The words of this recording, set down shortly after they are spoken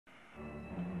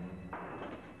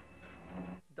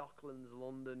Docklands,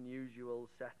 London, usual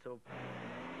setup.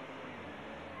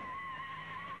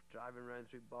 Driving around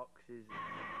through boxes.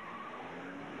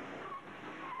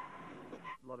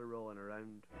 A lot of rolling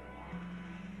around.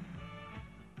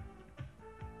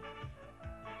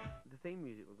 The theme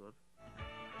music was good.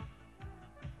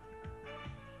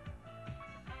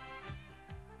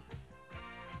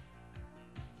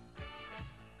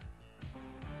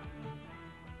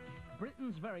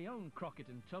 Britain's very own Crockett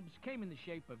and Tubbs came in the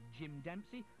shape of Jim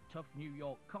Dempsey, tough New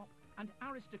York cop, and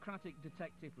aristocratic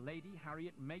detective Lady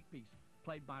Harriet Makepeace,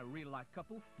 played by a real-life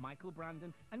couple, Michael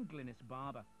Brandon and Glynis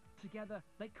Barber. Together,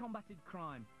 they combated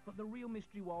crime, but the real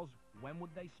mystery was, when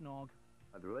would they snog?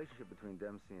 The relationship between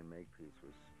Dempsey and Makepeace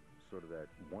was sort of that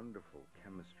wonderful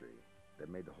chemistry that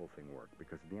made the whole thing work,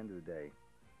 because at the end of the day,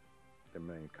 there are a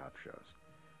million cop shows.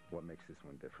 What makes this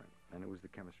one different? And it was the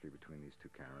chemistry between these two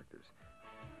characters.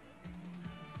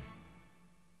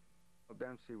 Well,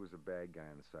 Dempsey was a bad guy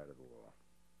on the side of the law.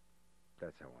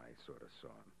 That's how I sort of saw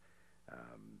him.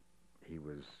 He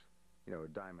was, you know,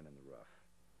 a diamond in the rough.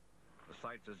 The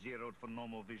sights are zeroed for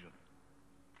normal vision.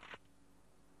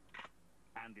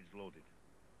 And it's loaded.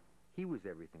 He was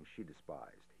everything she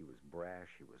despised. He was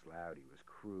brash, he was loud, he was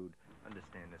crude.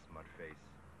 Understand this, mudface.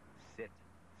 Sit,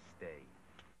 stay.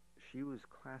 She was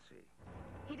classy.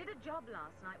 He did a job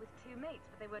last night with two mates,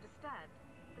 but they were disturbed.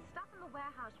 The stuff in the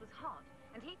warehouse was hot,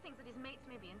 and he thinks that his mates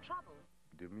may be in trouble.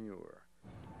 Demure.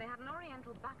 They had an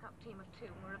Oriental backup team of two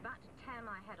and were about to tear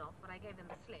my head off, but I gave them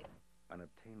the slip.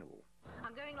 Unobtainable.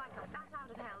 I'm going like a bat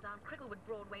out of hell down Cricklewood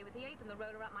Broadway with the eighth and the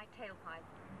roller up my tailpipe.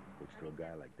 Which to a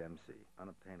guy like Dempsey,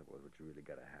 unobtainable is what you really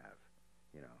gotta have.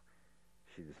 You know,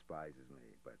 she despises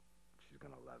me, but she's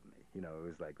gonna love me. You know, it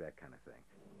was like that kind of thing.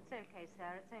 It's okay,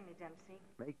 Sarah. It's only Dempsey.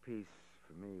 Makepeace,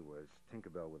 for me, was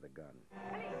Tinkerbell with a gun.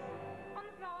 Police! On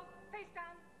the floor, face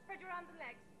down, spread your arms and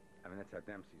legs. I mean, that's how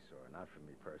Dempsey saw her, not for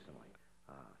me personally.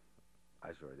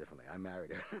 I saw her differently. I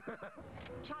married her.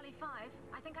 Charlie 5,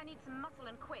 I think I need some muscle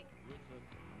and quick. It's a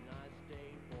nice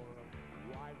day for a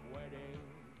white wedding.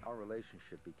 Our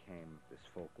relationship became this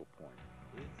focal point.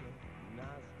 It's a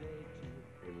nice day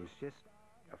too. It was just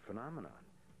a phenomenon.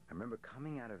 I remember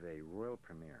coming out of a royal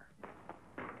premiere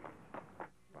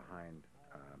behind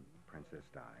Princess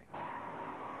Di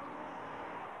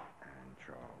and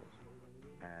Charles,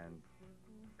 and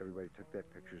everybody took their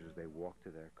pictures as they walked to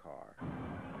their car.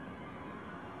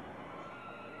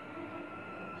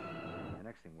 The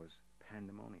next thing was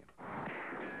pandemonium.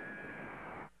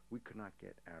 We could not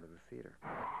get out of the theater.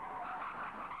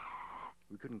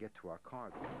 We couldn't get to our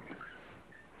car.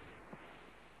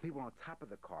 People on top of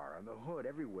the car, on the hood,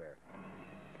 everywhere.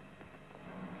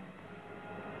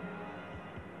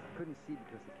 Couldn't see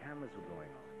because the cameras were going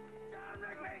on.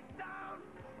 Down!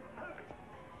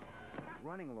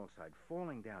 Running alongside,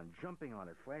 falling down, jumping on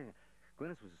it, fighting.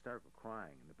 Glynis was hysterical,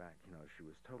 crying in the back. You know, she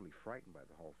was totally frightened by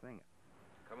the whole thing.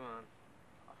 Come on.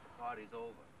 The party's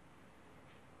over.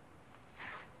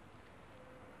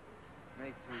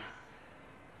 Makepeace,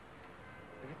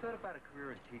 have you thought about a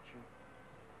career in teaching?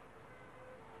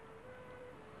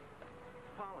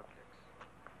 Politics.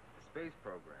 The space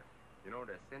program. You know,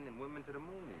 they're sending women to the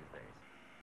moon these days.